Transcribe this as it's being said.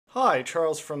Hi,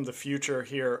 Charles from the future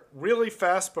here. Really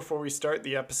fast before we start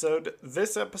the episode,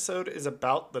 this episode is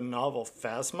about the novel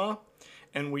Phasma,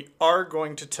 and we are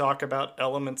going to talk about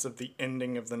elements of the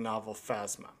ending of the novel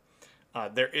Phasma.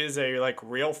 There is a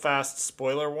real fast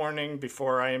spoiler warning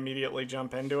before I immediately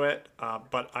jump into it,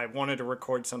 but I wanted to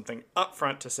record something up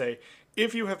front to say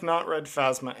if you have not read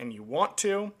Phasma and you want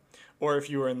to, or if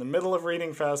you are in the middle of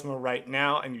reading Phasma right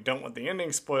now and you don't want the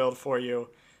ending spoiled for you,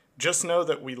 just know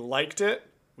that we liked it.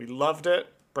 We loved it.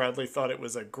 Bradley thought it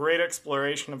was a great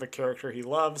exploration of a character he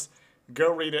loves.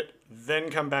 Go read it, then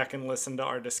come back and listen to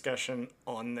our discussion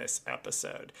on this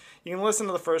episode. You can listen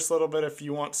to the first little bit if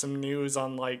you want some news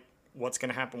on what's going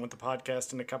to happen with the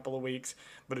podcast in a couple of weeks.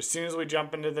 But as soon as we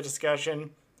jump into the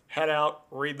discussion, head out,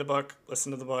 read the book,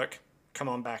 listen to the book, come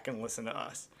on back and listen to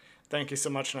us. Thank you so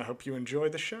much, and I hope you enjoy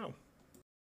the show.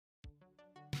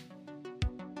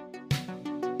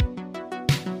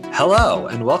 Hello,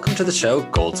 and welcome to the show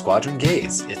Gold Squadron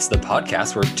Gays. It's the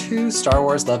podcast where two Star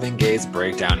Wars loving gays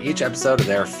break down each episode of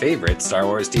their favorite Star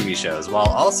Wars TV shows while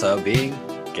also being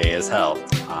gay as hell.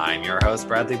 I'm your host,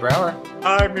 Bradley Brower.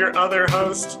 I'm your other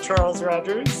host, Charles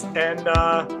Rogers, and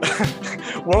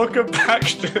welcome back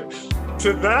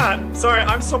to that. Sorry,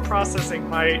 I'm still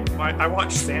processing I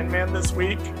watched Sandman this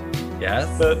week.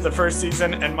 Yes. The first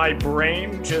season, and my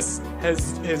brain just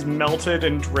has melted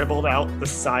and dribbled out the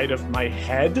side of my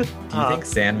head. Do you think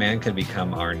Sandman could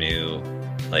become our new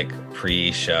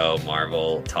pre-show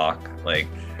Marvel talk?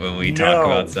 When we talk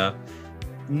about stuff?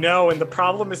 No, and the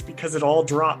problem is because it all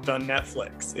dropped on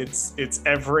Netflix.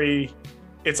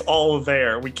 It's all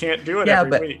there. We can't do it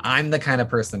every week. Yeah, but I'm the kind of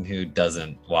person who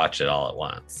doesn't watch it all at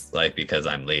once, because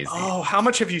I'm lazy. Oh, how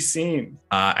much have you seen?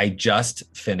 I just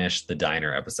finished the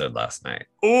diner episode last night.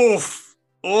 Oof.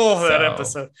 Oh, that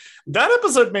episode. That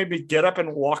episode made me get up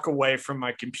and walk away from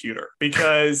my computer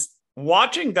because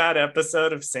watching that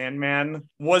episode of Sandman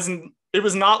was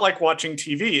not like watching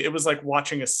TV. It was like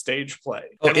watching a stage play.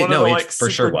 And one of the for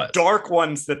sure was dark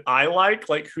ones that I like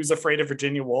Who's Afraid of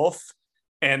Virginia Woolf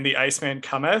and The Iceman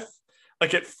Cometh.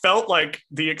 It felt like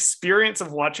the experience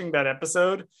of watching that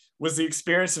episode was the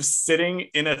experience of sitting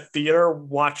in a theater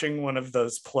watching one of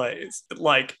those plays.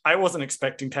 I wasn't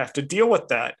expecting to have to deal with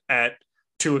that at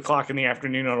 2:00 in the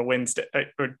afternoon on a Wednesday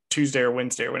or Tuesday or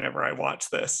Wednesday or whenever I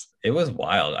watched this. It was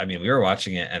wild. I mean, we were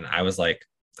watching it and I was like,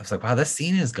 wow, this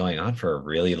scene is going on for a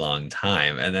really long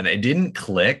time. And then it didn't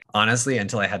click, honestly,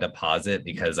 until I had to pause it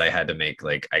because I had to make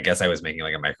I guess I was making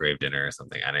a microwave dinner or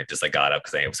something. And I just got up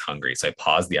because I was hungry. So I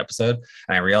paused the episode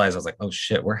and I realized I was like, oh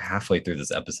shit, we're halfway through this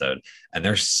episode and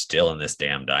they're still in this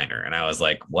damn diner. And I was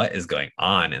like, what is going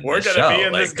on in this show? We're going to be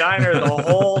in this diner the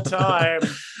whole time.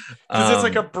 Because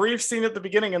it's a brief scene at the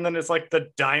beginning and then it's the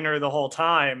diner the whole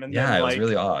time. And then it was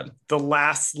really odd. The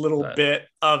last little bit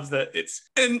of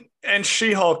and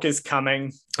She-Hulk is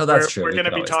coming. Oh, that's true. We're going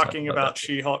to be talking about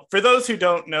She-Hulk. For those who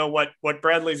don't know, what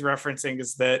Bradley's referencing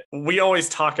is that we always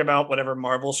talk about whatever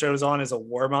Marvel show's on as a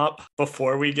warm-up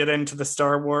before we get into the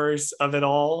Star Wars of it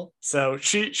all. So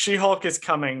She-Hulk is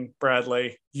coming,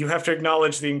 Bradley. You have to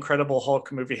acknowledge the Incredible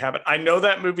Hulk movie happened. I know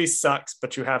that movie sucks,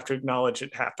 but you have to acknowledge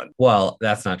it happened. Well,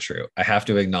 that's not true. I have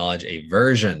to acknowledge a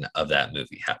version of that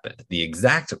movie happened. The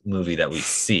exact movie that we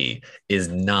see is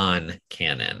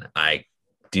non-canon. I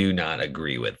do not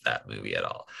agree with that movie at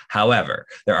all. However,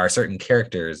 there are certain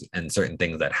characters and certain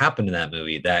things that happened in that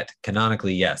movie that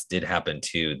canonically, yes, did happen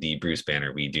to the Bruce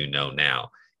Banner we do know now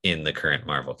in the current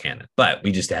Marvel canon. But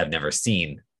we just have never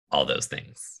seen all those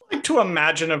things. I like to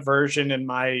imagine a version in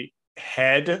my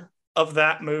head of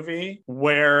that movie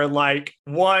where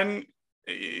one,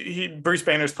 Bruce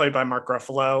Banner's played by Mark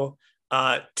Ruffalo.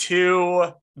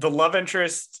 Two, the love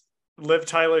interest, Liv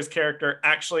Tyler's character,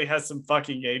 actually has some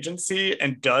fucking agency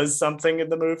and does something in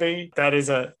the movie. That is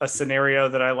a scenario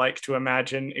that I like to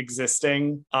imagine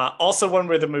existing. Also one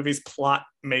where the movie's plot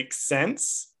makes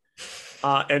sense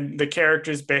and the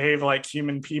characters behave like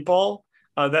human people.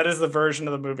 That is the version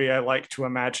of the movie I like to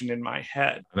imagine in my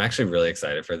head. I'm actually really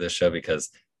excited for this show because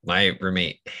my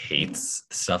roommate hates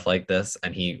stuff like this,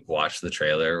 and he watched the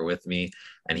trailer with me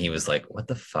and he was like, what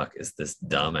the fuck is this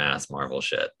dumbass Marvel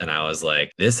shit? And I was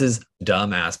like, this is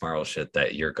dumbass Marvel shit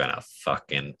that you're gonna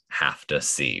fucking have to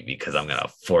see because I'm gonna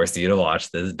force you to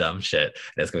watch this dumb shit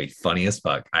and it's gonna be funny as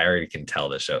fuck. I already can tell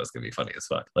the show is gonna be funny as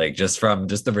fuck, just from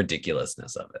the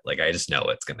ridiculousness of it. I just know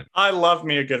it's gonna be. I love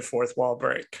me a good fourth wall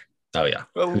break. Oh yeah,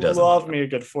 who doesn't love me a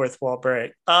good fourth wall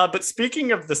break? But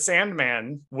speaking of the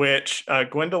Sandman, which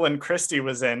Gwendolyn Christie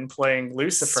was in playing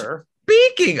Lucifer.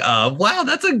 Speaking of, wow,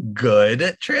 that's a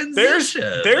good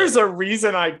transition. There's a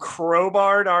reason I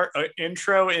crowbarred our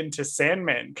intro into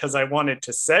Sandman because I wanted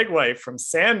to segue from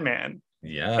Sandman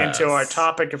into our Yes.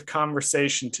 topic of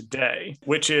conversation today,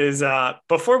 which is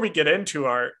before we get into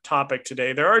our topic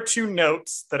today, there are two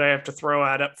notes that I have to throw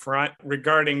out up front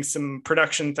regarding some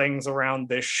production things around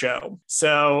this show.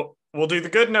 So we'll do the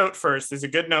good note first. There's a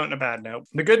good note and a bad note.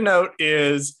 The good note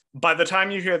is by the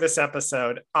time you hear this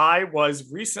episode, I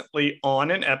was recently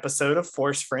on an episode of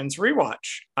Force Friends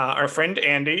Rewatch. Our friend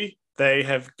Andy, they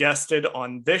have guested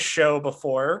on this show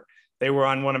before. They were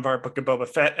on one of our Book of Boba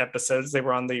Fett episodes. They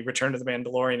were on the Return of the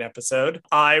Mandalorian episode.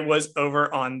 I was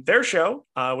over on their show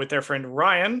with their friend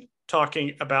Ryan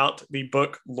talking about the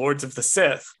book Lords of the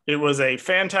Sith. It was a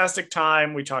fantastic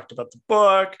time. We talked about the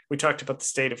book. We talked about the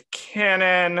state of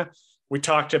canon. We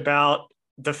talked about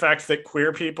the fact that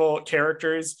queer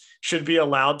characters should be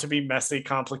allowed to be messy,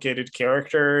 complicated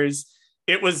characters.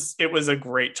 It was a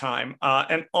great time,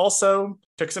 and also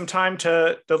took some time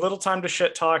to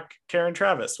shit talk Karen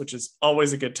Travis, which is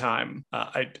always a good time.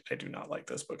 I do not like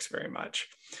those books very much,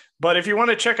 but if you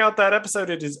want to check out that episode,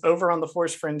 it is over on the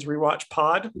Force Friends Rewatch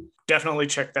pod. Definitely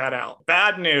check that out.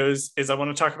 Bad news is I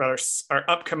want to talk about our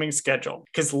upcoming schedule,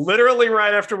 because literally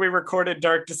right after we recorded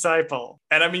Dark Disciple,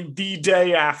 and I mean the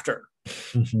day after,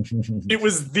 it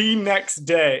was the next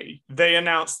day they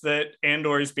announced that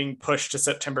Andor is being pushed to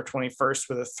September 21st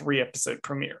with a 3-episode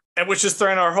premiere, and which is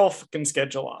throwing our whole fucking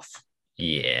schedule off.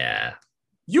 Yeah.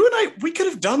 You and I, we could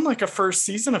have done like a first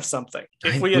season of something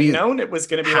if we had known it was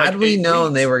going to be had like we known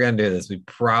weeks. they were going to do this, we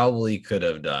probably could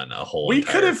have done a whole. We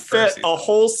could have fit a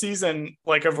whole season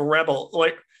like of Rebel,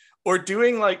 like, or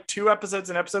doing like 2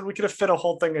 episodes an episode. We could have fit a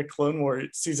whole thing of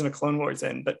season of Clone Wars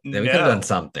in, but we could have done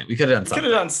something. We could have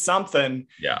done something.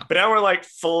 Yeah. But now we're like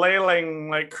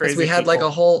flailing like crazy. We had like a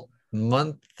whole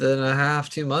month and a half,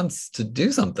 2 months to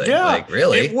do something. Yeah. Like,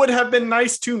 really? It would have been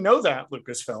nice to know that,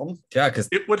 Lucasfilm. Yeah, because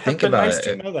it would have been nice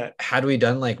to know that. Had we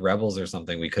done like Rebels or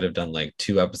something, we could have done like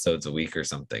 2 episodes a week or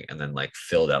something, and then like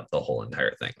filled up the whole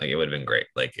entire thing. Like, it would have been great.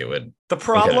 Like, it would. The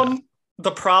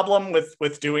problem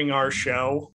with doing our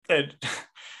show, and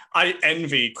I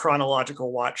envy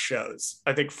chronological watch shows.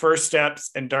 I think First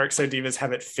Steps and Dark Side Divas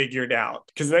have it figured out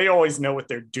because they always know what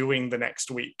they're doing the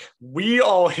next week. We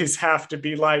always have to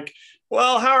be like,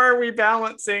 well, how are we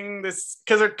balancing this?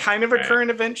 Because they're kind of a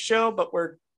current event show, but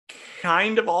we're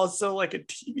kind of also like a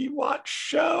TV watch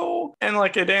show and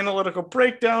like an analytical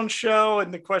breakdown show.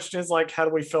 And the question is like, how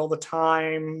do we fill the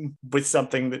time with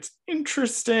something that's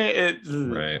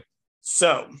interesting? Right.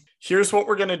 So here's what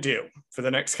we're going to do for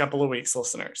the next couple of weeks,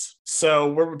 listeners.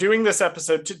 So we're doing this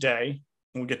episode today.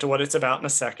 We'll get to what it's about in a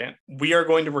second. We are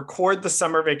going to record the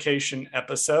summer vacation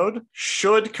episode.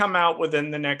 Should come out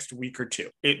within the next week or 2.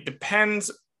 It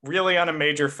depends really on a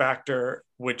major factor,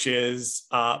 which is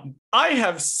I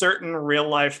have certain real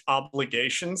life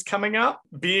obligations coming up.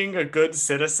 Being a good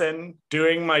citizen,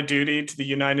 doing my duty to the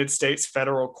United States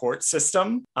federal court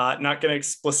system. Not going to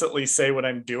explicitly say what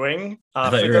I'm doing. I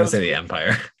thought you were going to say the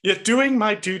Empire. Yeah, doing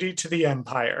my duty to the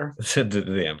Empire. To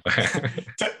the Empire.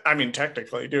 I mean,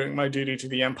 technically, doing my duty to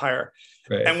the Empire.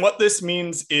 Right. And what this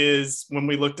means is when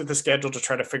we looked at the schedule to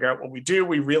try to figure out what we do,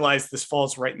 we realized this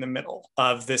falls right in the middle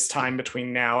of this time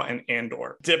between now and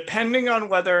Andor. Depending on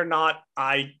whether or not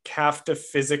I have to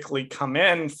physically come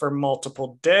in for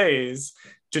multiple days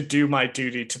to do my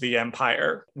duty to the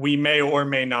Empire, we may or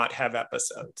may not have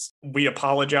episodes. We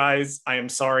apologize. I am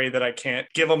sorry that I can't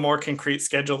give a more concrete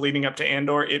schedule leading up to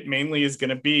Andor. It mainly is going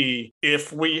to be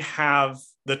if we have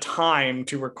the time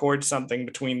to record something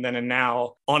between then and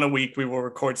now. On a week, we will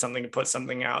record something to put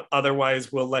something out.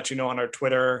 Otherwise, we'll let you know on our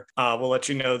Twitter. We'll let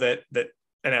you know that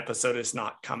an episode is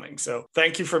not coming. So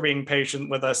thank you for being patient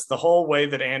with us. The whole way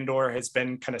that Andor has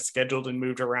been kind of scheduled and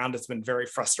moved around has been very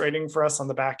frustrating for us on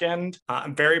the back end.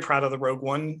 I'm very proud of the Rogue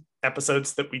One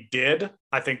episodes that we did.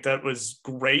 I think that was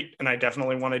great. And I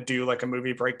definitely want to do like a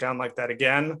movie breakdown like that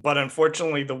again. But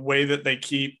unfortunately, the way that they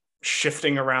keep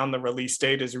shifting around the release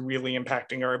date is really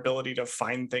impacting our ability to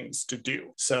find things to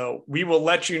do. So we will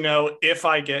let you know if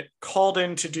I get called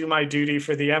in to do my duty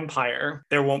for the Empire.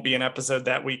 There won't be an episode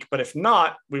that week, but if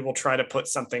not, we will try to put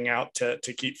something out to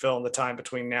keep filling the time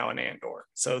between now and Andor.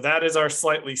 So that is our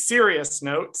slightly serious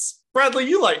notes. Bradley,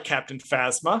 you like Captain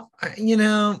Phasma.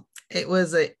 It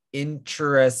was an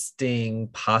interesting,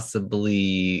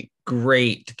 possibly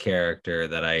great character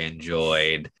that I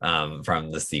enjoyed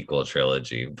from the sequel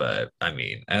trilogy. But I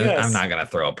mean, yes. I'm not going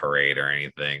to throw a parade or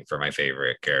anything for my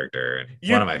favorite character.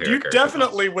 One of my favorite characters. You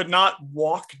definitely would not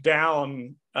walk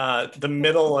down the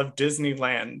middle of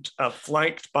Disneyland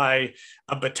flanked by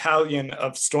a battalion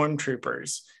of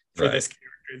stormtroopers for this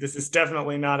character. This is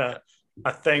definitely not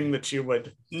a thing that you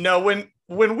would know.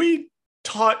 When we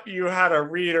taught you how to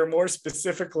read, or more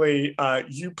specifically,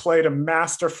 you played a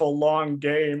masterful long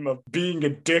game of being a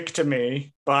dick to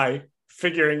me by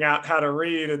figuring out how to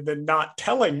read and then not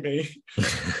telling me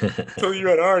until you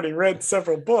had already read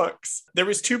several books. There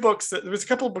was a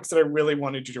couple of books that I really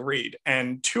wanted you to read,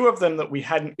 and two of them that we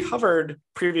hadn't covered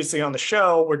previously on the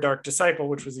show were Dark Disciple,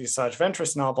 which was the Asajj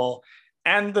Ventress novel,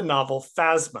 and the novel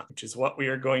Phasma, which is what we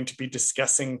are going to be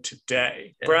discussing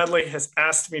today. Yeah. Bradley has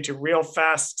asked me to real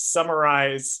fast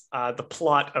summarize the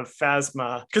plot of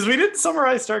Phasma, because we didn't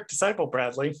summarize Dark Disciple,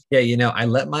 Bradley. Yeah, I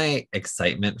let my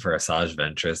excitement for Asajj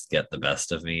Ventress get the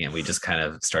best of me, and we just kind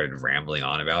of started rambling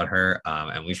on about her,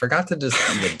 and we forgot to just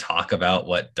even talk about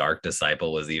what Dark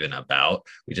Disciple was even about.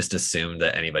 We just assumed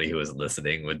that anybody who was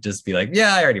listening would just be like,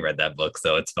 yeah, I already read that book,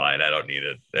 so it's fine. I don't need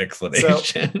an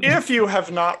explanation. So if you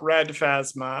have not read Phasma,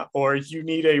 or you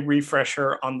need a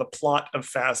refresher on the plot of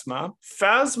Phasma.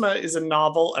 Phasma is a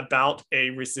novel about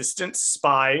a resistance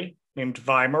spy named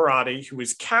Vi Marati, who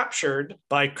is captured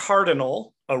by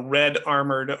Cardinal, a red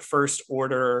armored First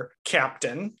Order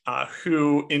captain,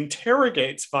 who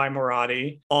interrogates Vi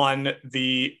Marati on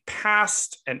the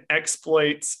past and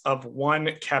exploits of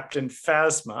one Captain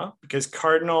Phasma, because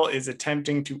Cardinal is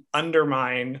attempting to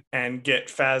undermine and get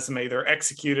Phasma either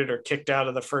executed or kicked out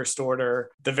of the First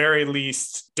Order, at the very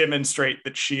least demonstrate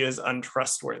that she is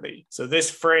untrustworthy. So this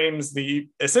frames the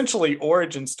essentially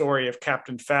origin story of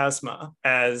Captain Phasma,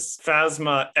 as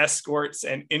Phasma escorts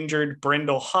an injured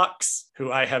Brindle Hux, who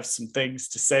I have some things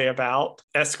to say about,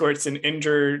 escorts an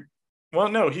injured, well,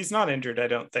 no, he's not injured, I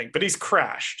don't think, but he's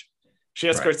crashed. She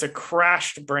escorts a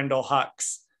crashed Brindle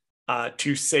Hux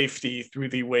to safety through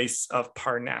the wastes of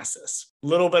Parnassus.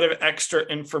 Little bit of extra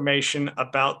information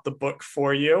about the book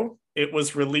for you. It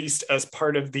was released as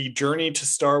part of the Journey to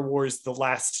Star Wars: The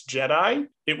Last Jedi.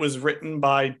 It was written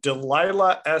by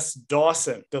Delilah S.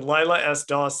 Dawson. Delilah S.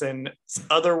 Dawson's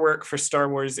other work for Star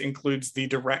Wars includes the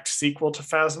direct sequel to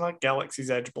Phasma, Galaxy's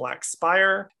Edge Black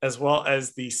Spire, as well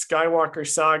as the Skywalker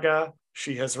Saga.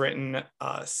 She has written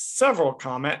several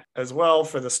comics as well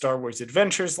for the Star Wars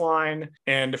Adventures line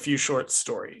and a few short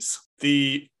stories.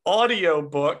 The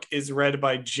audiobook is read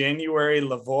by January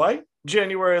Lavoie.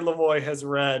 January Lavoie has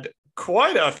read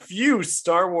quite a few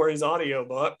Star Wars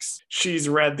audiobooks. She's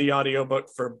read the audiobook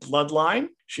for Bloodline.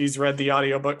 She's read the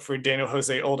audiobook for Daniel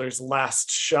Jose Older's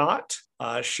Last Shot.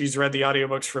 She's read the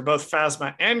audiobooks for both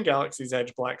Phasma and Galaxy's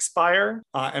Edge Black Spire.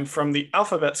 And from the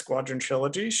Alphabet Squadron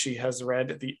trilogy, she has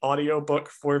read the audiobook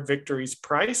for Victory's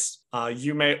Price.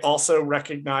 You may also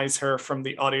recognize her from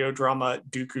the audio drama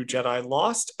Dooku Jedi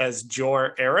Lost as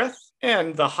Jor Aerith,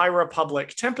 and the High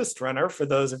Republic Tempest Runner, for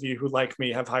those of you who, like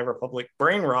me, have High Republic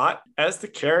brain rot, as the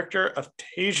character of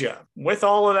Tasia. With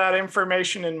all of that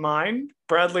information in mind,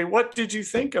 Bradley, what did you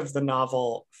think of the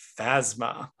novel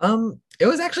Phasma? It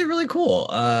was actually really cool.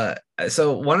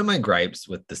 So one of my gripes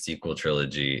with the sequel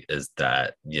trilogy is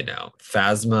that,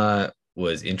 Phasma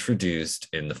was introduced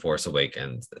in The Force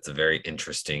Awakens. It's a very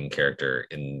interesting character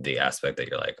in the aspect that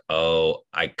you're like, oh,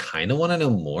 I kind of want to know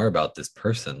more about this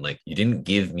person. Like, you didn't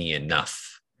give me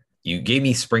enough. You gave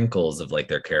me sprinkles of like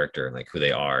their character and like who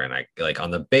they are. And I like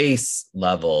on the base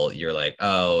level, you're like,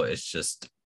 oh, it's just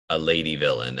a lady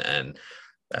villain. And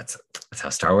that's how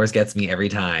Star Wars gets me every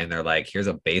time. They're like, here's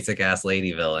a basic ass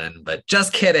lady villain, but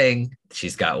just kidding.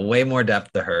 She's got way more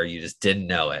depth to her. You just didn't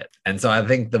know it. And so I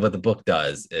think that what the book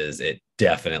does is it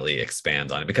definitely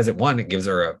expands on it, because it gives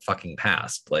her a fucking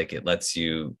past. Like, it lets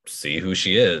you see who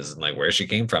she is and like where she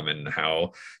came from and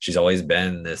how she's always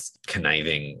been this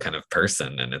conniving kind of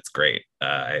person. And it's great.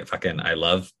 I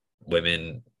love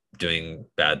women doing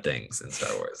bad things in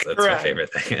Star Wars. That's Correct. My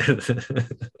favorite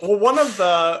thing. Well, one of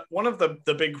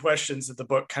the big questions that the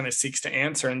book kind of seeks to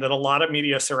answer, and that a lot of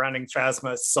media surrounding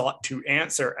Phasma sought to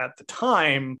answer at the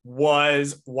time,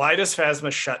 was why does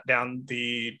Phasma shut down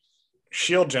the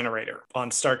shield generator on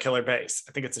Starkiller Base?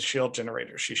 I think it's a shield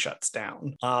generator she shuts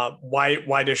down.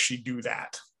 Why does she do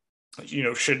that?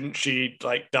 Shouldn't she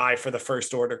like die for the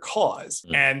First Order cause?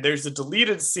 And there's a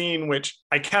deleted scene, which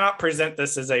I cannot present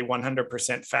this as a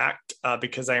 100% fact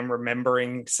because I am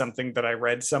remembering something that I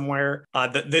read somewhere,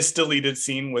 that this deleted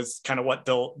scene was kind of what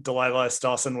Delilah S.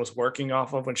 Dawson was working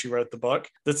off of when she wrote the book.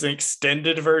 That's an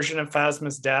extended version of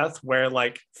Phasma's death, where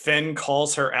like Finn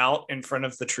calls her out in front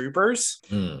of the troopers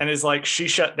and is like, she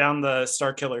shut down the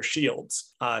Starkiller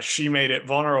shields. She made it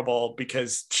vulnerable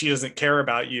because she doesn't care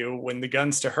about you. When the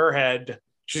gun's to her head,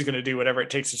 she's going to do whatever it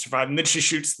takes to survive. And then she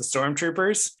shoots the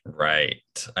stormtroopers. Right.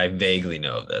 I vaguely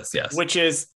know of this. Yes. Which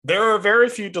is, there are very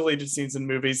few deleted scenes in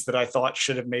movies that I thought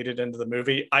should have made it into the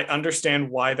movie. I understand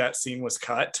why that scene was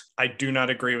cut. I do not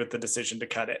agree with the decision to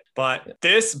cut it. But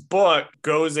this book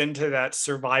goes into that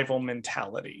survival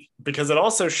mentality because it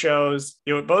also shows,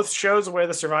 it both shows where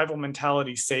the survival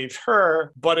mentality saved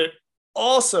her, but it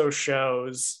also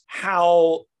shows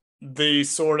how the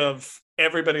sort of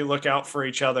everybody look out for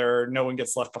each other, no one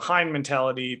gets left behind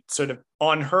mentality sort of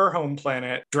on her home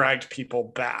planet dragged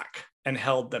people back and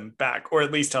held them back, or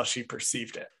at least how she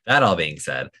perceived it. That all being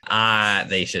said,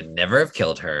 they should never have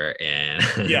killed her in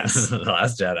yes. The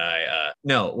Last Jedi.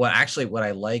 No, what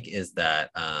I like is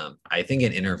that I think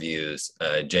in interviews,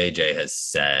 JJ has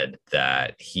said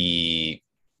that he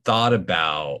thought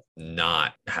about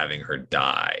not having her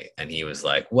die. And he was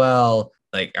like, well,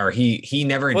 like, or he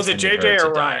never was it JJ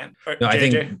or Ryan? No, I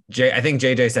think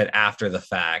JJ said after the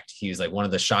fact, he was like, one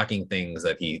of the shocking things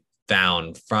that he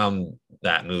found from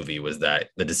that movie was that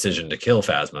the decision to kill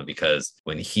Phasma, because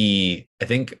when he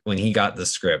got the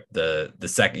script, the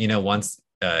second, once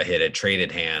it had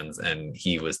traded hands and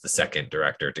he was the second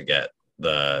director to get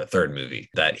the third movie,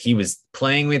 that he was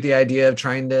playing with the idea of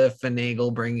trying to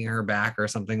finagle bringing her back or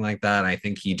something like that. And I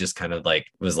think he just kind of like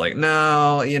was like,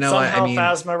 no, somehow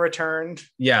Phasma returned.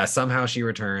 Yeah, somehow she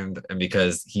returned, and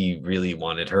because he really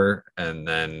wanted her. And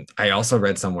then I also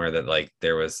read somewhere that like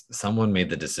someone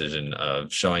made the decision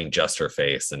of showing just her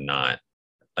face and not,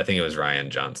 I think it was Ryan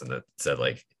Johnson that said,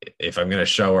 like, if I'm going to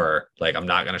show her, like, I'm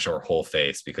not going to show her whole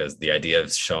face, because the idea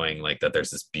of showing like that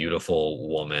there's this beautiful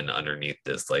woman underneath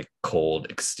this like cold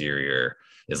exterior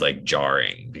is like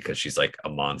jarring, because she's like a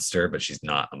monster, but she's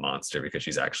not a monster because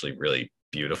she's actually really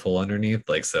beautiful underneath.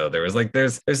 Like, so there was like,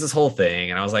 there's this whole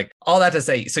thing. And I was like, all that to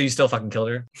say, so you still fucking killed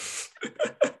her?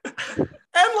 And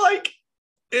like,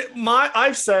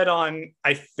 I've said on,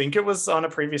 I think it was on a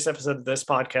previous episode of this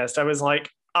podcast, I was like,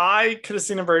 I could have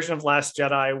seen a version of Last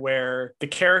Jedi where the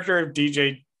character of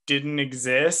DJ didn't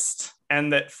exist,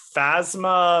 and that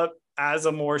Phasma, as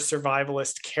a more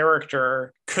survivalist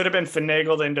character, could have been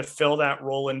finagled in to fill that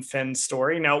role in Finn's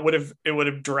story. Now, it would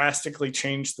have drastically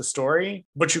changed the story,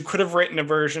 but you could have written a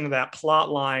version of that plot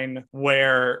line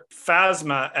where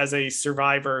Phasma, as a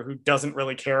survivor who doesn't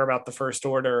really care about the First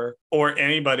Order or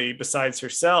anybody besides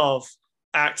herself,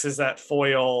 acts as that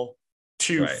foil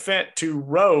to to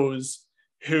Rose,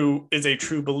 who is a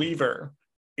true believer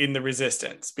in the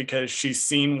Resistance, because she's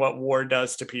seen what war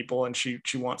does to people and she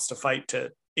wants to fight to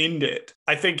end it.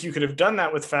 I think you could have done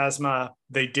that with Phasma.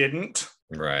 They didn't.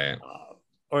 Right.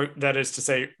 Or that is to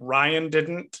say, Ryan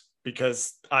didn't,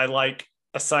 because I like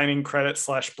assigning credit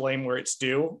 / blame where it's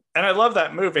due. And I love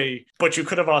that movie, but you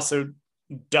could have also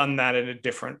done that in a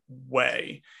different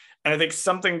way. And I think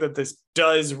something that this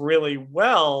does really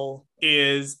well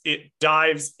is it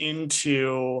dives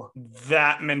into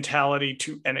that mentality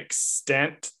to an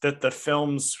extent that the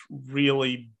films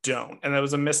really don't. And that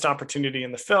was a missed opportunity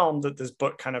in the film that this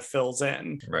book kind of fills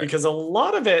in. Right. Because a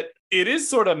lot of it is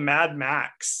sort of Mad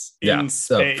Max in space.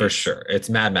 So for sure.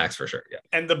 It's Mad Max for sure. Yeah.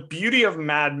 And the beauty of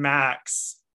Mad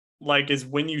Max, like, is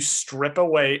when you strip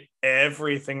away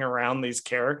everything around these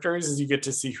characters, is you get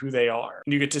to see who they are.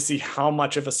 And you get to see how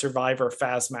much of a survivor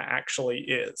Phasma actually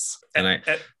is. And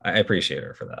I appreciate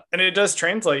her for that. And it does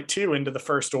translate too into the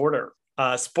First Order.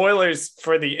 Spoilers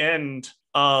for the end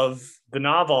of the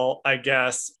novel, I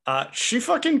guess. She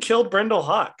fucking killed Brindle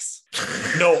Hux.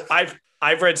 No,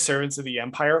 I've read Servants of the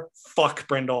Empire. Fuck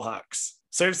Brindle Hux.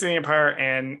 Servants of the Empire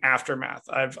and Aftermath.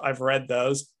 I've read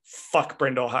those. Fuck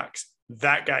Brindle Hux.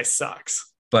 That guy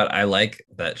sucks. But I like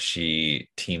that she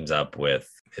teams up with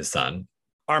his son.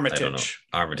 Armitage.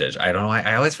 I don't know.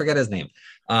 I always forget his name.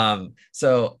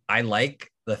 So I like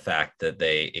the fact that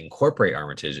they incorporate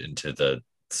Armitage into the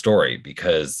story,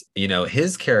 because,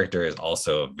 his character is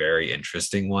also a very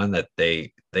interesting one that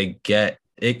they get.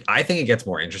 I think it gets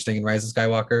more interesting in Rise of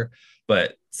Skywalker,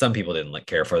 but some people didn't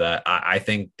care for that. I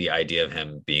think the idea of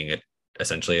him being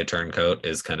essentially a turncoat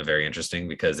is kind of very interesting,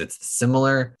 because it's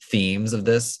similar themes of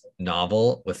this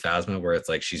novel with Phasma, where it's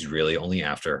like she's really only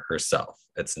after herself.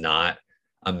 It's not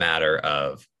a matter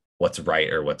of what's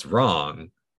right or what's wrong.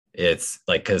 It's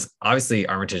like, because obviously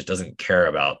Armitage doesn't care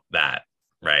about that,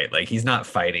 right? Like, he's not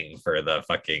fighting for the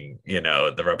fucking,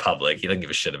 the Republic. He doesn't give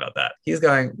a shit about that. He's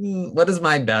going, what is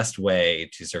my best way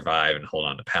to survive and hold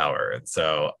on to power? And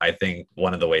so I think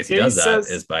one of the ways he does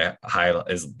that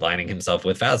is lining himself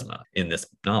with Phasma in this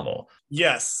novel.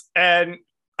 Yes. And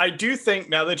I do think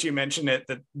now that you mention it,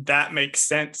 that makes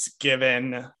sense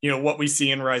given, what we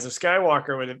see in Rise of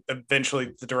Skywalker would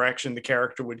eventually the direction the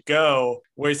character would go,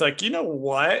 where he's like, you know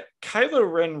what? Kylo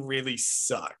Ren really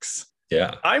sucks.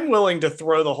 Yeah. I'm willing to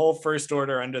throw the whole First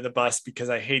Order under the bus because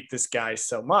I hate this guy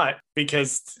so much.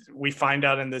 Because we find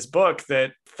out in this book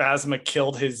that Phasma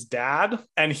killed his dad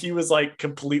and he was like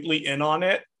completely in on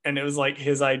it. And it was like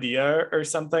his idea or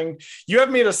something. You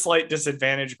have me at a slight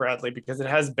disadvantage, Bradley, because it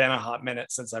has been a hot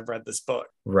minute since I've read this book.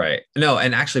 Right. No,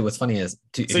 and actually what's funny is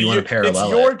if you want to parallel it's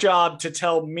your job to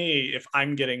tell me if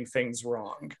I'm getting things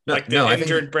wrong. No, like the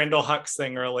injured Brendel Hux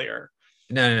thing earlier.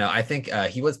 No. I think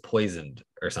he was poisoned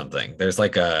or something. There's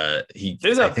like I think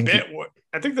there's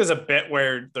a bit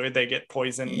where they get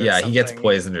poisoned. Yeah, he gets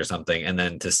poisoned or something. And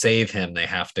then to save him, they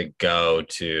have to go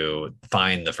to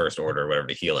find the First Order or whatever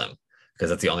to heal him, because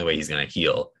that's the only way he's going to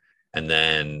heal. And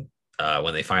then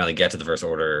when they finally get to the First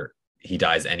Order, he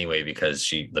dies anyway because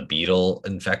the beetle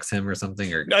infects him or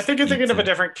something. Or I think you're thinking of a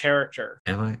different character.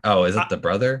 Am I? Oh, is it the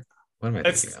brother? What am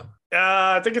I thinking of?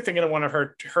 I think you're thinking of one of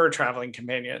her traveling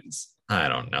companions. I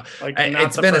don't know. Like,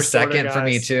 it's been a second for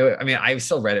me too. I mean, I've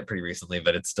still read it pretty recently,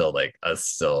 but it's still like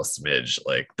still a smidge.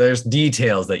 Like there's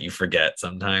details that you forget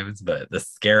sometimes, but the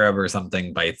scarab or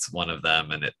something bites one of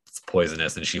them and it's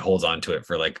poisonous and she holds on to it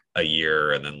for like a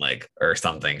year and then or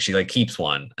something. She like keeps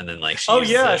one and then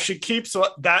she keeps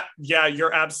that. Yeah,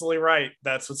 you're absolutely right.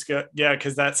 That's what's good. Yeah,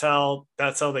 because that's how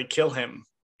they kill him.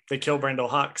 They kill Brendel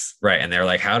Hux. Right. And they're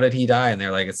like, how did he die? And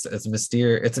they're like, it's a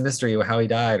mystery how he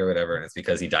died or whatever. And it's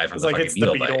because he died from the fucking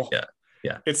beetle bite.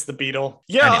 Yeah. It's the beetle.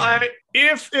 Yeah. Anyway.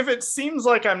 If it seems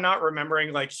like I'm not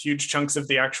remembering like huge chunks of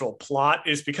the actual plot,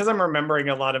 is because I'm remembering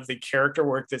a lot of the character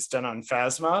work that's done on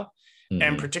Phasma.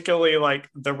 And particularly like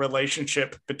the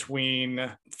relationship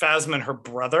between Phasma and her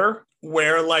brother,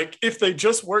 where like if they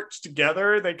just worked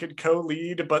together, they could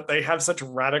co-lead, but they have such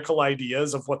radical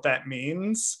ideas of what that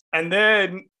means. And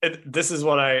then this is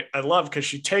what I love,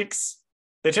 because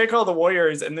they take all the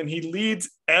warriors and then he leads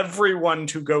everyone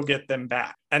to go get them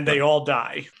back and they all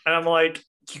die. And I'm like,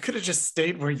 you could have just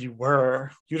stayed where you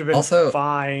were. You'd have been also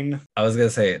fine. I was going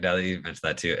to say, now that you mentioned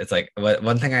that too, it's like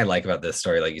one thing I like about this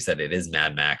story, like you said, it is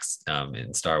Mad Max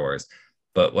in Star Wars.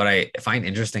 But what I find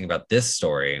interesting about this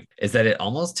story is that it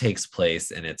almost takes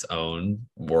place in its own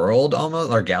world,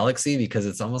 almost, or galaxy, because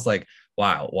it's almost like,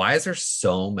 wow, why is there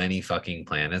so many fucking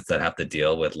planets that have to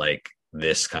deal with like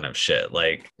this kind of shit?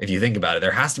 Like, if you think about it,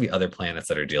 there has to be other planets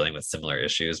that are dealing with similar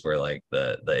issues where like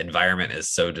the environment is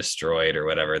so destroyed or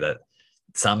whatever that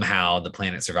somehow the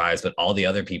planet survives, but all the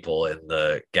other people in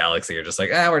the galaxy are just like,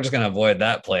 we're just going to avoid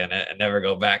that planet and never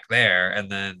go back there. And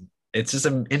then it's just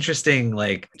an interesting,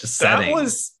 like, just setting.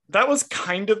 That was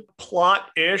kind of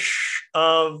plot-ish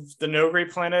of the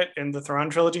Nogri planet in the Thrawn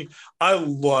trilogy. I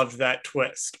loved that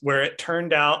twist where it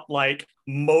turned out like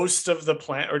most of the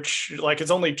planet, or like it's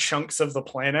only chunks of the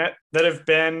planet that have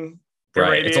been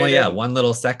irradiated. It's only one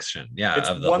little section. Yeah, it's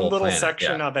of the one whole little planet.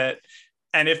 section of it.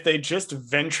 And if they just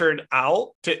ventured out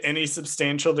to any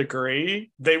substantial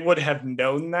degree, they would have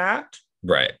known that.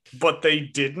 Right. But they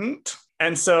didn't.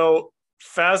 And so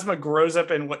Phasma grows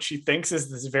up in what she thinks is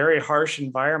this very harsh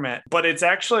environment, but it's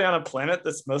actually on a planet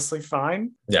that's mostly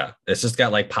fine. Yeah. It's just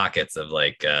got like pockets of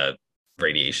like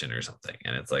radiation or something.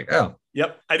 And it's like, oh.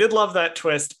 Yep. I did love that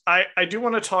twist. I do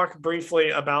want to talk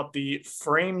briefly about the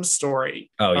frame story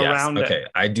around it. Okay.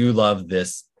 I do love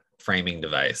this framing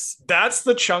device. That's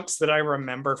the chunks that I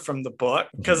remember from the book,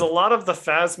 because a lot of the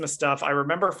Phasma stuff, I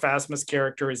remember Phasma's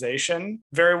characterization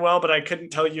very well, but I couldn't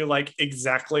tell you like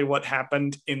exactly what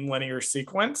happened in linear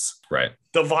sequence. Right.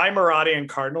 The Vi Marati and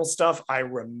Cardinal stuff I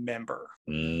remember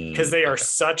because they are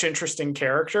such interesting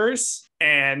characters,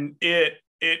 and it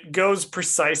goes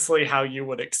precisely how you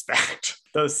would expect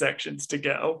those sections to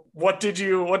go. What did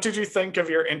you think of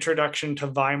your introduction to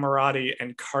Vi Marati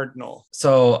and Cardinal?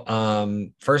 So,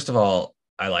 first of all,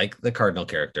 I like the Cardinal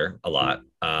character a lot.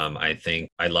 I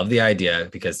think I love the idea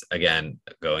because, again,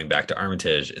 going back to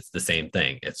Armitage, it's the same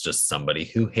thing. It's just somebody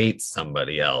who hates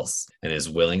somebody else and is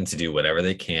willing to do whatever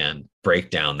they can, break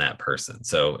down that person.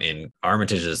 So in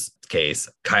Armitage's case,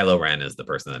 Kylo Ren is the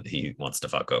person that he wants to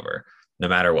fuck over. No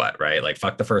matter what, right? Like,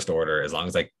 fuck the First Order as long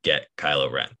as I get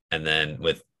Kylo Ren. And then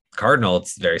with Cardinal,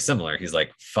 it's very similar. He's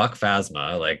like, fuck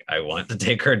Phasma. Like, I want to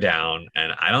take her down.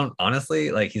 And I don't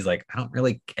honestly, like, he's like, I don't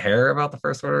really care about the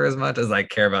First Order as much as I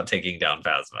care about taking down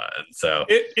Phasma. And so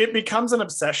it becomes an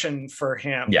obsession for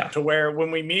him, yeah, to where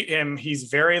when we meet him, he's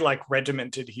very like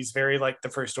regimented. He's very like the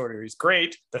First Order is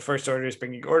great. The First Order is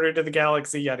bringing order to the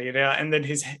galaxy, yada, yada. And then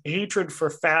his hatred for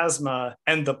Phasma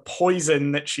and the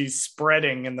poison that she's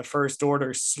spreading in the First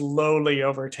Order slowly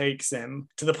overtakes him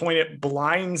to the point it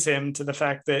blinds him to the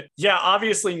fact that, yeah,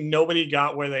 obviously nobody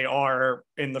got where they are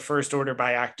in the First Order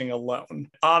by acting alone.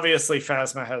 Obviously,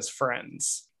 Phasma has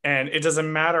friends. And it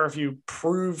doesn't matter if you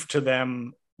prove to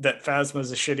them that Phasma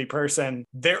is a shitty person.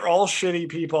 They're all shitty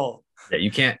people. yeah,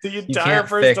 The you entire can't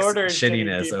First fix Order is shitty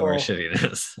shittiness people. over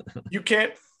shittiness. You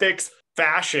can't fix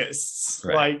fascists.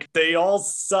 Right. Like, they all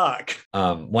suck.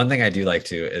 One thing I do like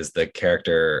too is the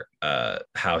character,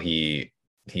 how he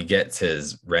gets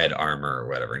his red armor or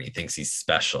whatever, and he thinks he's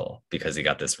special because he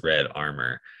got this red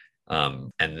armor.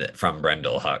 And from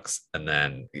Brendel Hux, and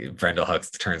then Brendel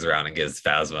Hux turns around and gives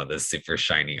Phasma this super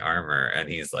shiny armor, and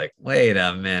he's like, wait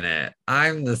a minute,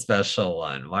 I'm the special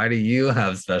one, why do you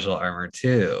have special armor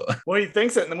too? Well, he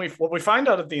thinks it, and then we find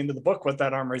out at the end of the book what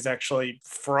that armor is actually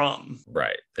from.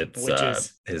 Right, it's which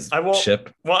is his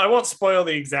ship. Well, I won't spoil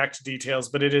the exact details,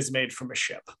 but it is made from a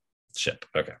ship.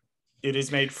 Okay, it is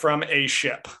made from a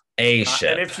ship.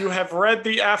 Ship. And if you have read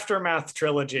the Aftermath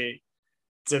trilogy,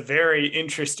 it's a very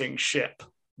interesting ship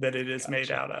that it is made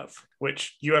out of,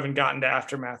 which you haven't gotten to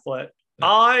Aftermath yet. No.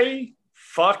 I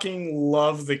fucking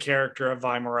love the character of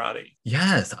Vi Moradi.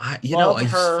 Yes,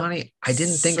 it's funny. I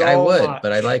didn't think I would,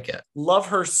 but I like it. Love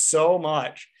her so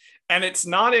much. And it's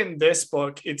not in this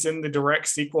book, it's in the direct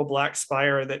sequel, Black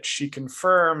Spire, that she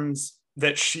confirms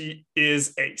that she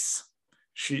is Ace.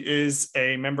 She is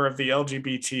a member of the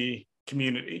LGBT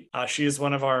community. She is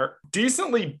one of our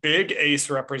decently big Ace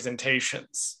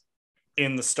representations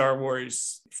in the Star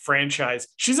Wars franchise.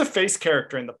 She's a face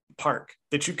character in the park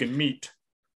that you can meet.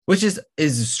 Which is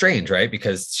strange, right?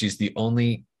 Because she's the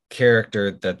only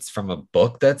character that's from a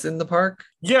book that's in the park.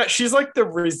 Yeah, she's like the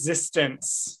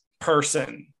resistance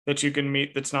person that you can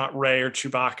meet that's not Rey or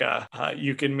Chewbacca.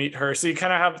 You can meet her. So they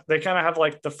kind of have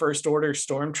like the First Order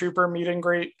Stormtrooper meet and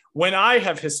greet. When I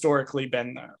have historically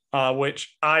been there,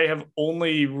 which I have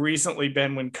only recently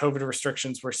been when COVID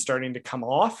restrictions were starting to come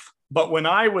off. But when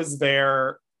I was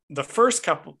there, the first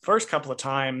couple of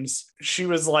times, she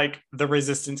was like the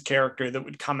resistance character that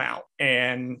would come out.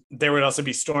 And there would also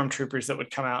be stormtroopers that would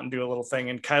come out and do a little thing.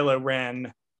 And Kylo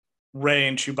Ren, Rey,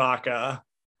 and Chewbacca.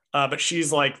 But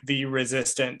she's like the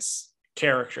resistance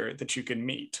character that you can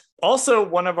meet. Also,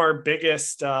 one of our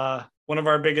biggest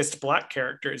black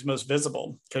characters, most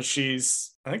visible, because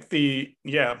she's one of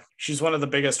the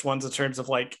biggest ones in terms of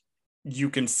like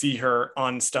you can see her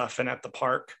on stuff and at the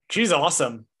park. She's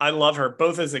awesome. I love her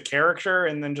both as a character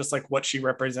and then just like what she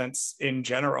represents in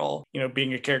general. You know,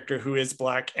 being a character who is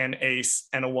black and Ace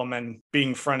and a woman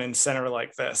being front and center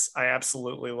like this. I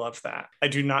absolutely love that. I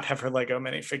do not have her Lego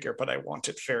minifigure, but I want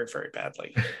it very, very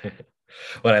badly.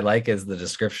 What I like is the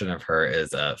description of her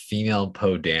is a female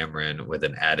Poe Dameron with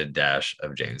an added dash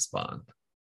of James Bond.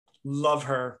 Love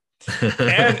her.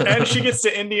 and she gets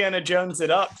to Indiana Jones it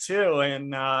up too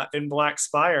in Black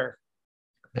Spire.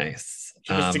 Nice.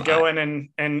 She gets to go in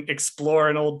and explore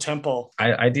an old temple.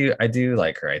 I do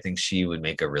like her. I think she would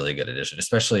make a really good addition,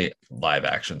 especially live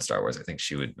action Star Wars. I think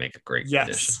she would make a great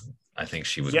addition. I think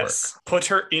she would work. Put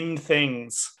her in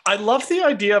things. I love the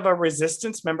idea of a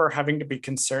resistance member having to be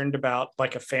concerned about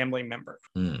like a family member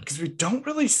because we don't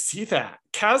really see that.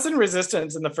 Kaz in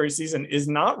Resistance in the first season is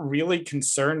not really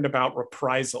concerned about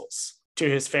reprisals to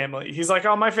his family. He's like,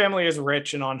 oh, my family is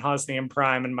rich and on Hosnian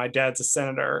Prime and my dad's a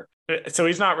senator. So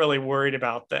he's not really worried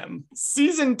about them.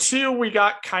 Season 2, we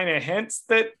got kind of hints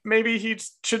that maybe he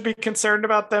should be concerned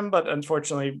about them, but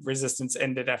unfortunately Resistance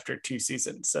ended after 2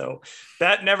 seasons. So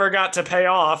that never got to pay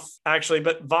off, actually.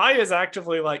 But Vi is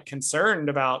actively like concerned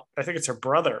about, I think it's her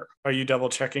brother. Are you double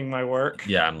checking my work?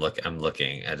 Yeah, I'm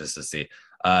looking at just to see.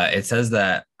 It says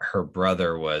that her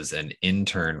brother was an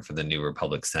intern for the New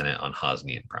Republic Senate on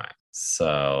Hosnian Prime.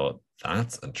 So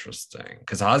that's interesting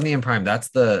because Hosnian Prime, that's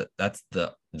the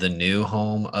new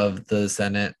home of the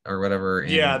Senate or whatever.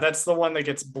 Yeah, that's the one that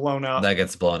gets blown up.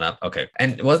 Okay.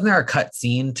 And wasn't there a cut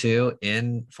scene too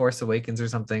in Force Awakens or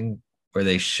something where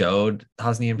they showed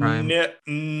Hosnian Prime No, or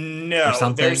no, there's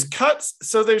something? cuts.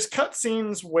 So there's cut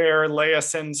scenes where Leia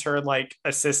sends her like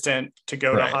assistant to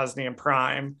go to Right. Hosnian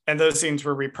Prime, and those scenes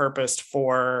were repurposed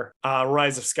for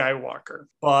Rise of Skywalker.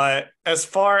 But as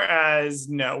far as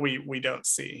no, we don't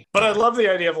see. But I Okay. love the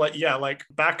idea of like yeah, like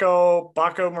Bako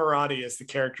Murati is the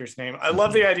character's name. I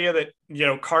love the Mhm. idea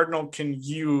that Cardinal can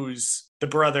use the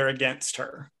brother against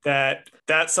her.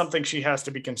 That's something she has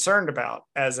to be concerned about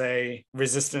as a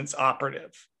resistance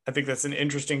operative. I think that's an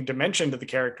interesting dimension to the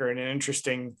character and an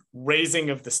interesting raising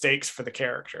of the stakes for the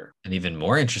character. An even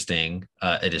more interesting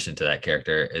addition to that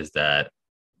character is that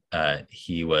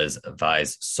he was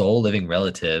Vi's sole living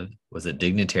relative, was a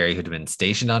dignitary who'd been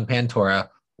stationed on Pantora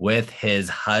with his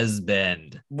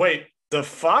husband. Wait, the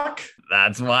fuck?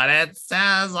 That's what it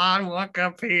says on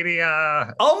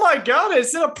Wikipedia. Oh my god,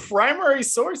 it's in a primary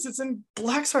source. It's in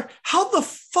Black Star. How the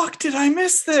fuck did I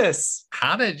miss this?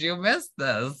 How did you miss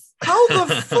this? How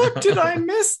the fuck did I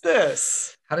miss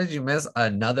this? How did you miss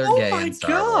another Oh gay my in Star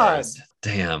god. Wars?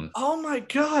 Damn. Oh my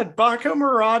god, Bako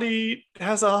Murati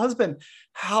has a husband.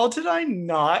 How did I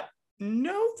not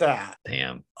know that?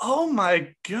 Damn. Oh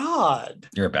my god.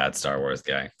 You're a bad Star Wars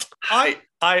guy.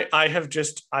 I have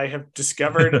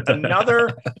discovered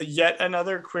yet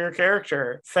another queer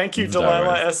character. Thank you, Star Delilah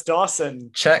Wars. S.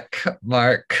 Dawson. Check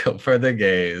mark for the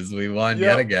gays. We won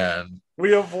yet Yep. again.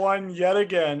 We have won yet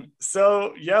again.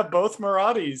 So yeah, both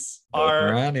Marathis Both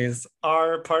Marathis.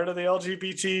 are part of the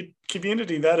LGBT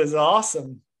community. That is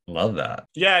awesome. Love that.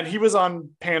 Yeah, and he was on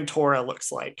Pantora,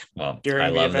 looks like, Well, during I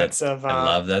the love events that. of I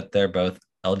love that they're both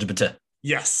LGBT.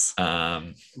 yes.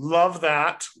 Um, Love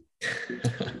that.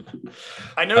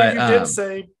 I know but, you did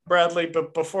say, Bradley,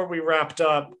 but before we wrapped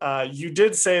up, you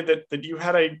did say that you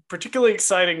had a particularly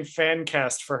exciting fan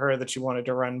cast for her that you wanted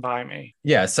to run by me.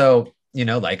 yeah. So,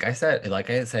 like I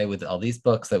say, with all these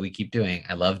books that we keep doing,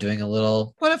 I love doing a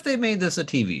little, what if they made this a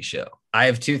TV show? I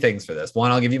have two things for this.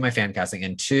 One, I'll give you my fan casting.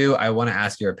 And two, I want to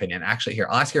ask your opinion. Actually, here,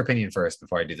 I'll ask your opinion first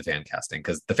before I do the fan casting,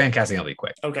 because the fan casting will be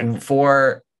quick. Okay.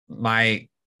 For my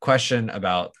question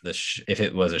about if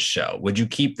it was a show, would you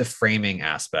keep the framing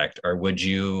aspect or would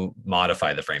you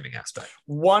modify the framing aspect?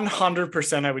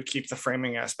 100% I would keep the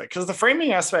framing aspect, because the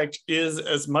framing aspect is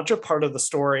as much a part of the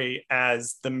story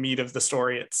as the meat of the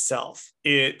story itself.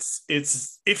 It's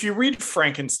if you read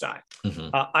Frankenstein,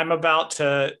 I'm about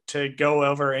to go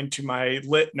over into my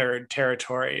lit nerd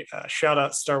territory. Shout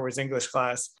out Star Wars English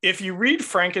class. If you read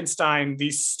Frankenstein, the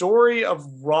story of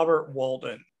Robert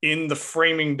Walden in the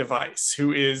framing device,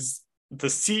 who is the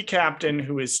sea captain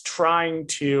who is trying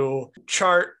to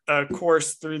chart a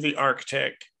course through the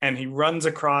Arctic, and he runs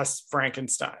across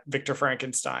Victor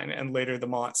Frankenstein, and later the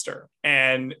monster,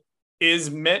 and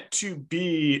is meant to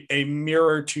be a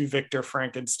mirror to Victor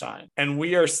Frankenstein. And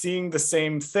we are seeing the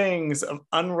same things of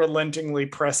unrelentingly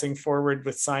pressing forward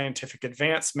with scientific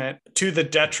advancement to the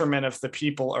detriment of the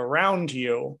people around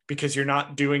you, because you're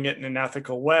not doing it in an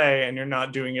ethical way and you're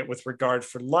not doing it with regard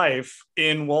for life.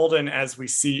 In Walden, as we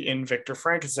see in Victor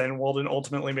Frankenstein, Walden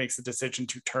ultimately makes the decision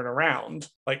to turn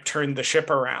the ship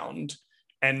around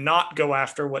and not go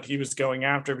after what he was going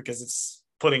after, because it's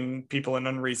putting people in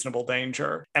unreasonable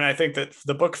danger. And I think that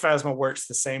the book Phasma works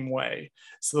the same way.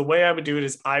 So the way I would do it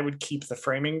is I would keep the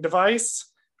framing device.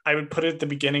 I would put it at the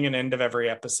beginning and end of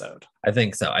every episode. I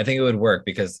think so. I think it would work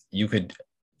because you could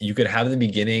have the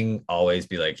beginning always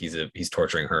be like he's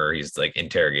torturing her, he's like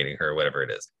interrogating her, whatever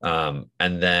it is. And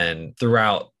then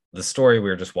throughout the story, we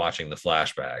were just watching the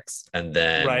flashbacks, and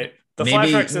then right. The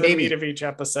flashbacks are the meat of each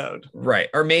episode. Right.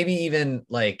 Or maybe even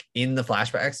like in the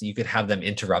flashbacks, you could have them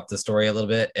interrupt the story a little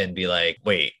bit and be like,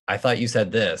 wait, I thought you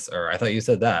said this, or I thought you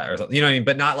said that, or something. You know what I mean?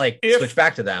 But not like switch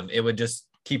back to them. It would just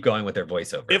keep going with their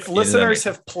voiceover. If listeners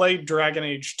have played Dragon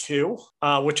Age 2,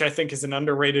 which I think is an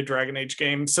underrated Dragon Age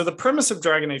game. So the premise of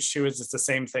Dragon Age 2 is it's the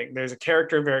same thing. There's a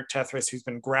character, Varric Tethris, who's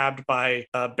been grabbed by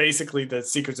basically the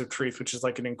Seekers of Truth, which is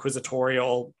like an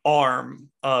inquisitorial arm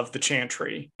of the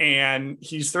Chantry. And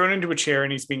he's thrown into a chair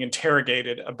and he's being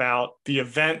interrogated about the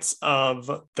events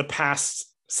of the past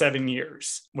 7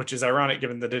 years, which is ironic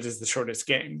given that it is the shortest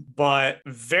game. But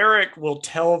Varric will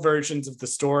tell versions of the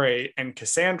story, and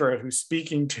Cassandra, who's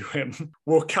speaking to him,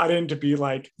 will cut in to be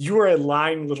like, you are a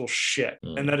lying little shit.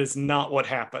 And that is not what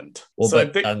happened. Well, so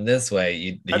but on this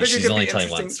way, she's only telling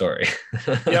one story.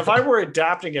 Yeah, if I were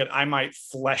adapting it, I might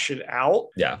flesh it out.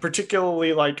 Yeah.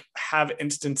 Particularly like have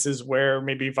instances where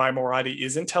maybe Vi Moradi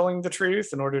isn't telling the truth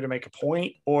in order to make a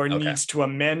point, or needs to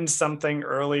amend something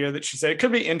earlier that she said. It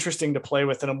could be interesting to play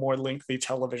with within a more lengthy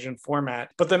television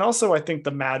format. But then also, I think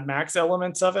the Mad Max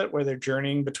elements of it, where they're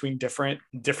journeying between different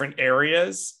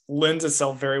areas, lends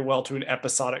itself very well to an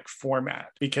episodic format,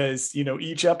 because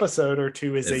each episode or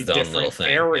two is a different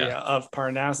area of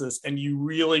Parnassus, and you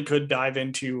really could dive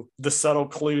into the subtle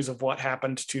clues of what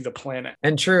happened to the planet.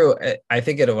 And true, I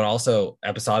think it would also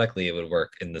episodically it would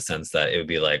work in the sense that it would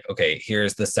be like, okay,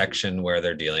 here's the section where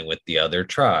they're dealing with the other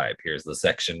tribe, here's the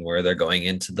section where they're going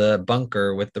into the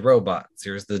bunker with the robots,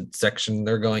 here's the section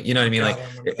they're going, you know what I mean? Like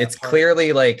it's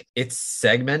clearly like it's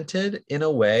segmented in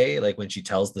a way, like when she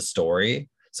tells the story.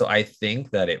 So I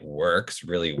think that it works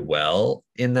really well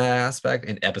in that aspect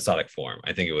in episodic form.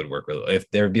 I think it would work really well if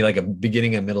there would be like a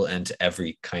beginning, a middle, end to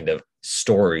every kind of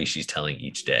story she's telling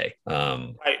each day.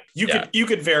 Right. You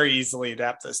could very easily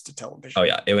adapt this to television. Oh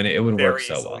yeah, it would work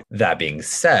so well. That being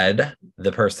said,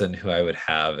 the person who I would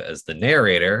have as the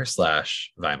narrator /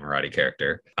 Vaimarati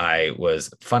character, I was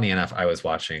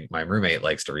watching, my roommate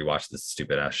likes to rewatch this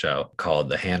stupid ass show called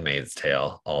The Handmaid's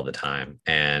Tale all the time,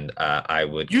 and I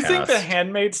would. You think The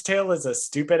Handmaid's Tale is a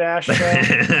stupid ass show?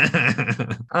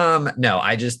 No,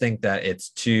 I just think that it's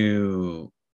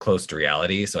too close to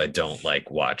reality, so I don't like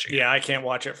watching it. I can't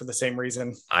watch it for the same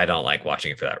reason. I don't like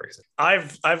watching it for that reason.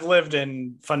 I've lived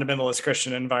in fundamentalist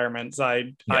Christian environments.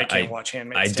 I can't watch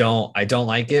Handmaid's Tale. I don't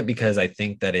like it because I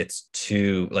think that it's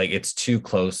too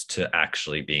close to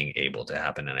actually being able to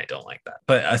happen, and I don't like that.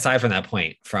 But aside from that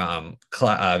point, from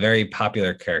a very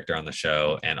popular character on the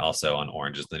show and also on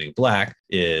Orange is the New Black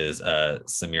is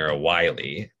Samira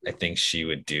Wiley. I think she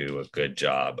would do a good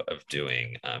job of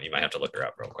doing. You might have to look her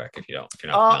up real quick if you're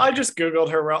not. I just Googled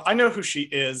her. I know who she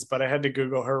is, but I had to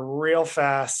Google her real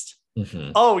fast.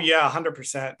 Mm-hmm. Oh, yeah,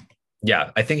 100%.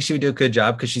 Yeah, I think she would do a good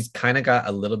job because she's kind of got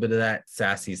a little bit of that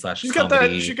sassy / She's got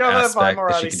that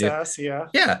Vaimarati sass, yeah.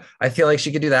 Yeah, I feel like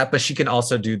she could do that, but she can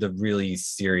also do the really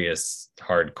serious,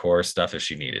 hardcore stuff if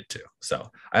she needed to.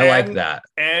 So I like that.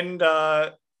 And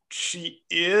she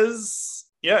is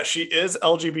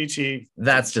LGBT.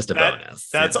 That's just a bonus.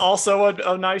 That's also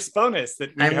a nice bonus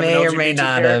that we have an LGBT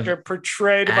character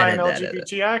portrayed by an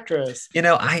LGBT actress.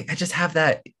 I just have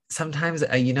that. Sometimes,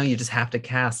 you just have to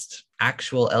cast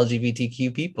actual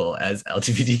LGBTQ people as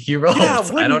LGBTQ roles. Yeah,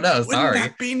 I don't know. Sorry.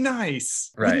 Wouldn't that be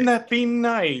nice? Right. Wouldn't that be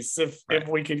nice if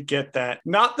we could get that?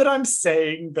 Not that I'm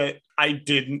saying that I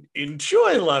didn't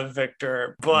enjoy Love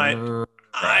Victor, but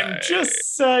I'm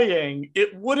just saying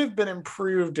it would have been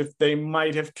improved if they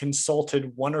might have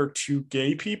consulted one or two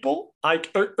gay people,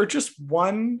 or just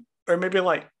one, or maybe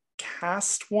like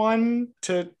cast one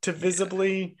to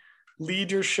visibly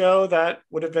lead your show. That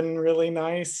would have been really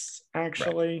nice,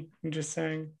 actually. Right. I'm just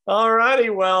saying.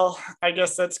 Alrighty, well, I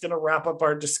guess that's going to wrap up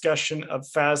our discussion of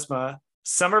Phasma.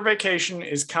 Summer vacation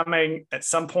is coming at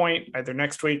some point, either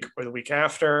next week or the week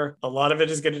after. A lot of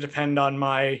it is going to depend on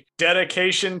my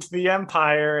dedication to the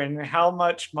Empire and how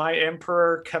much my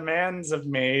Emperor commands have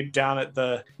made down at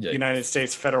the United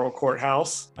States Federal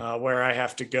Courthouse, where I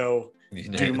have to go.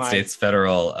 United States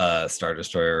Federal Star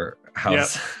Destroyer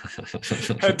House.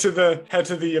 Yep. head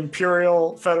to the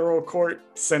Imperial Federal Court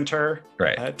Center.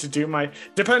 Right. To do my.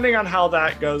 Depending on how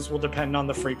that goes, will depend on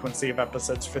the frequency of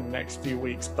episodes for the next few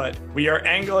weeks. But we are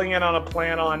angling in on a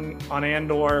plan on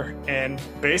Andor, and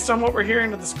based on what we're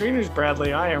hearing to the screeners,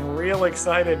 Bradley, I am real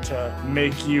excited to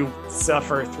make you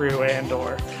suffer through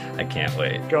Andor. I can't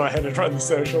wait. Go ahead and run the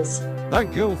socials.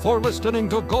 Thank you for listening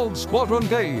to Gold Squadron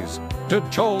Gaze.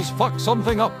 Did Charles fuck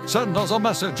something up? Send us a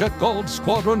message at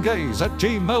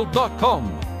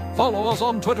goldsquadrongaze@gmail.com. Follow us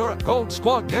on Twitter at Gold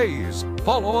Squad Gaze.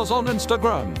 Follow us on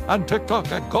Instagram and TikTok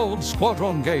at Gold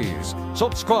Squadron Gaze.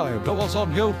 Subscribe to us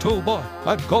on YouTube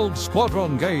at Gold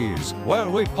Squadron Gaze, where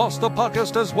we post the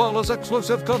podcast as well as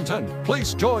exclusive content.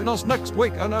 Please join us next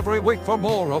week and every week for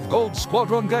more of Gold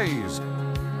Squadron Gaze.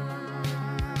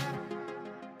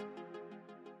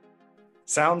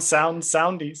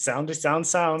 Soundy.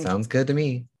 Sounds good to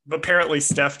me. Apparently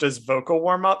Steph does vocal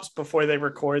warm-ups before they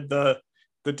record the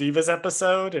Divas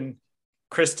episode, and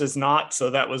Chris does not, so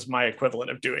that was my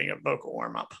equivalent of doing a vocal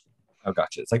warm-up. Oh,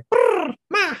 gotcha. It's like...